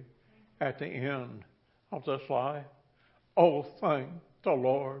body at the end of this life. Oh, thank the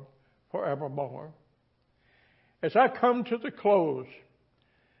Lord forevermore. As I come to the close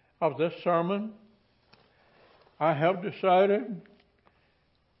of this sermon, I have decided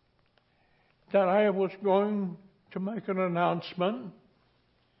that I was going to make an announcement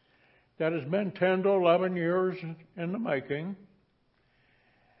that has been 10 to 11 years in the making.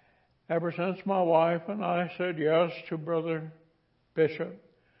 Ever since my wife and I said yes to Brother Bishop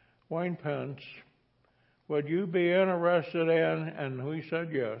Wayne Pence, would you be interested in, and we said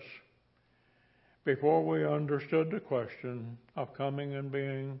yes, before we understood the question of coming and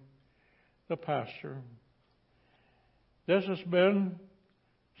being the pastor. This has been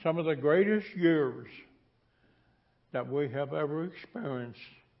some of the greatest years that we have ever experienced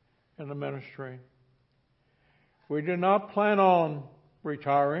in the ministry. We do not plan on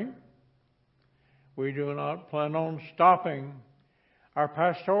retiring. We do not plan on stopping our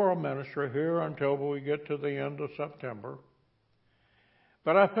pastoral ministry here until we get to the end of September.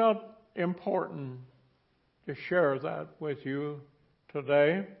 But I felt important to share that with you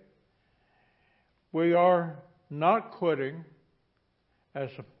today. We are not quitting. As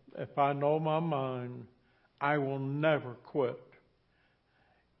if I know my mind, I will never quit.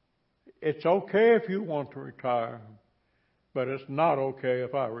 It's okay if you want to retire, but it's not okay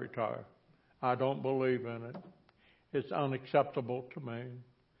if I retire. I don't believe in it. It's unacceptable to me.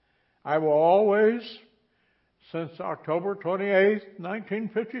 I will always, since October 28th,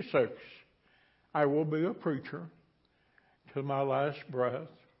 1956, I will be a preacher to my last breath.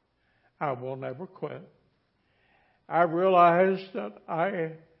 I will never quit. I realize that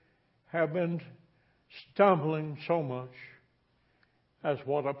I have been stumbling so much as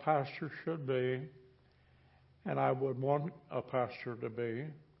what a pastor should be, and I would want a pastor to be.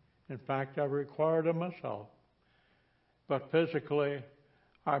 In fact, I required it myself. But physically,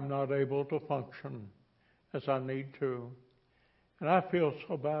 I'm not able to function as I need to. And I feel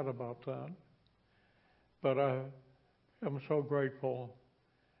so bad about that. But I am so grateful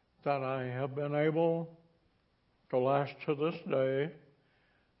that I have been able to last to this day,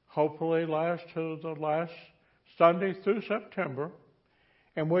 hopefully last to the last Sunday through September,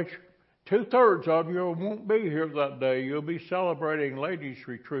 in which 2/3 of you won't be here that day. You'll be celebrating ladies'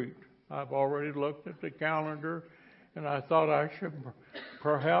 retreat. I've already looked at the calendar, and I thought I should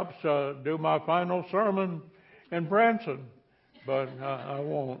perhaps do my final sermon in Branson, but I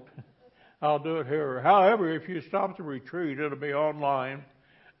won't. I'll do it here. However, if you stop the retreat, it'll be online,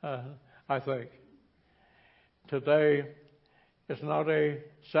 I think. Today is not a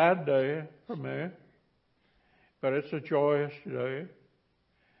sad day for me, but it's a joyous day.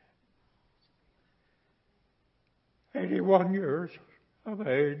 81 years of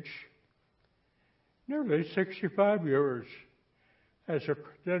age, nearly 65 years as a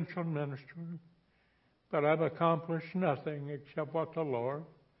credentialed minister, but I've accomplished nothing except what the Lord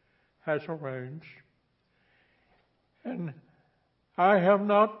has arranged. And I have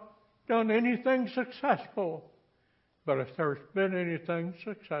not done anything successful, but if there's been anything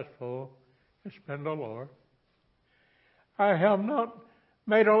successful, it's been the Lord. I have not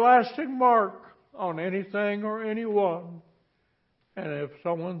made a lasting mark on anything or anyone, and if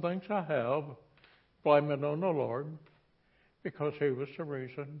someone thinks I have, blame it on the Lord, because He was the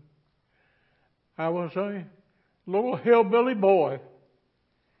reason. I was a little hillbilly boy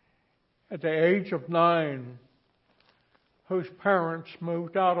at the age of 9, whose parents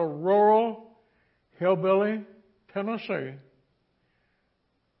moved out of rural hillbilly Tennessee, a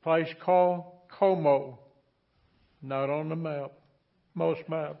place called Como, not on the map. Most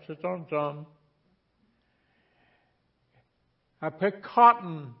maps, it's on some. I picked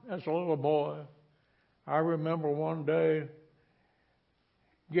cotton as a little boy. I remember one day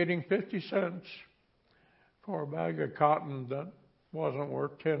getting 50 cents for a bag of cotton that wasn't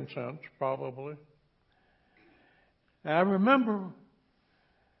worth 10 cents, probably. And I remember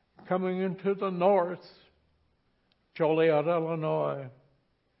coming into the north, Joliet, Illinois,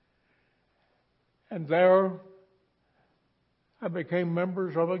 and there I became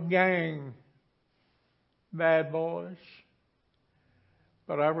members of a gang, bad boys.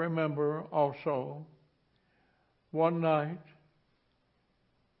 But I remember also one night,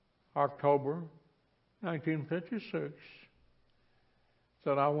 October 1956,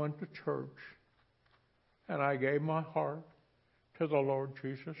 that I went to church and I gave my heart to the Lord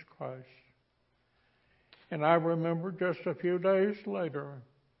Jesus Christ. And I remember just a few days later,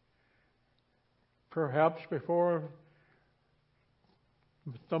 perhaps before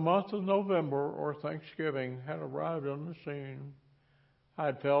the month of November or Thanksgiving had arrived on the scene,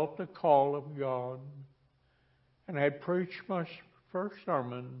 I felt the call of God and had preached my first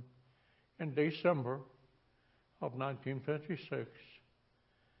sermon in December of 1956.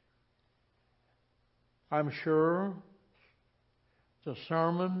 I'm sure the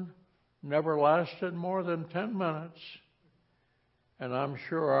sermon never lasted more than 10 minutes, and I'm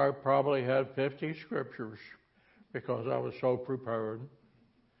sure I probably had 50 scriptures because I was so prepared.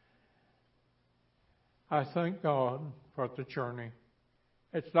 I thank God for the journey.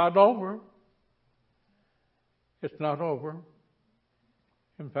 It's not over. It's not over.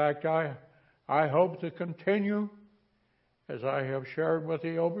 In fact, I hope to continue, as I have shared with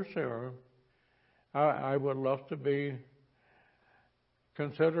the overseer. I would love to be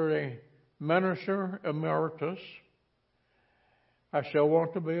considered a minister emeritus. I still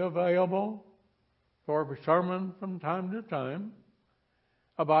want to be available for a sermon from time to time,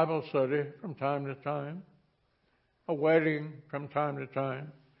 a Bible study from time to time, a wedding from time to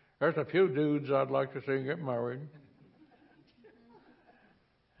time. There's a few dudes I'd like to see get married.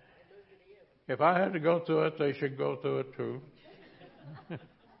 If I had to go through it, they should go through it too.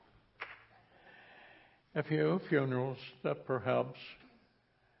 A few funerals that perhaps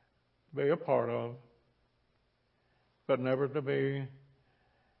be a part of, but never to be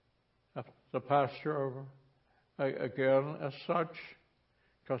the pastor again as such,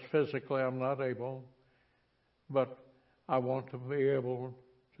 because physically I'm not able, but I want to be able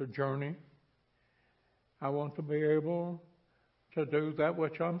to journey. I want to be able to do that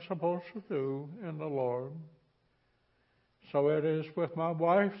which I'm supposed to do in the Lord. So it is with my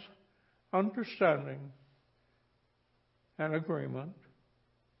wife's understanding and agreement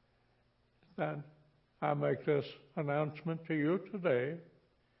that I make this announcement to you today.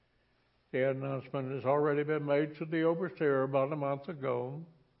 The announcement has already been made to the overseer about a month ago.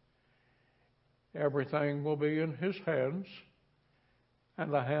 Everything will be in his hands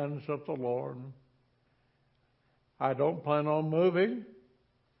and the hands of the Lord. I don't plan on moving.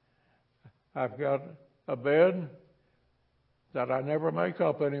 I've got a bed that I never make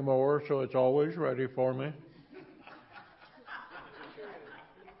up anymore, so it's always ready for me.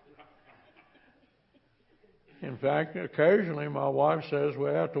 In fact, occasionally my wife says we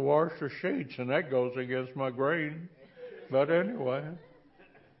have to wash the sheets, and that goes against my grain. But anyway,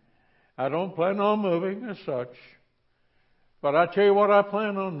 I don't plan on moving as such. But I tell you what I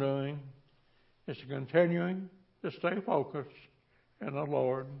plan on doing is continuing to stay focused in the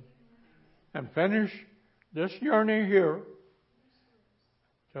Lord and finish this journey here,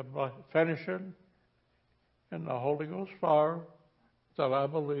 to finish it in the Holy Ghost fire that I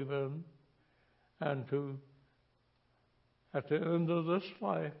believe in, and to, at the end of this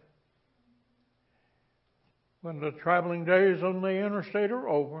life, when the traveling days on the interstate are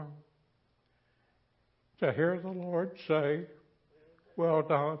over, to hear the Lord say, "Well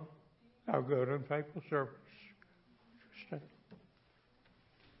done, thou good and faithful servant." Stand.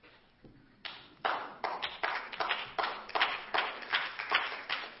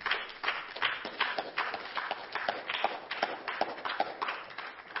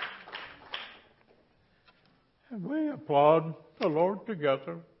 And we applaud the Lord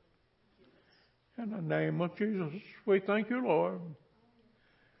together. In the name of Jesus, we thank you, Lord,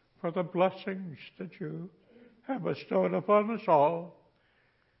 for the blessings that you have bestowed upon us all.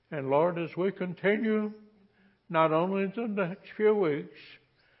 And Lord, as we continue, not only the next few weeks,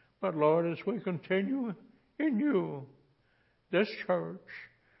 but Lord, as we continue in you, this church,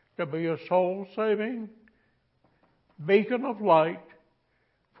 to be a soul-saving beacon of light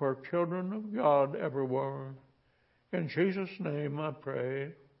for children of God everywhere. In Jesus' name I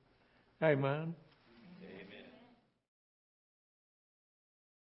pray. Amen.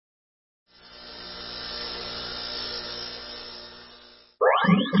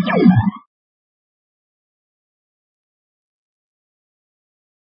 Amen.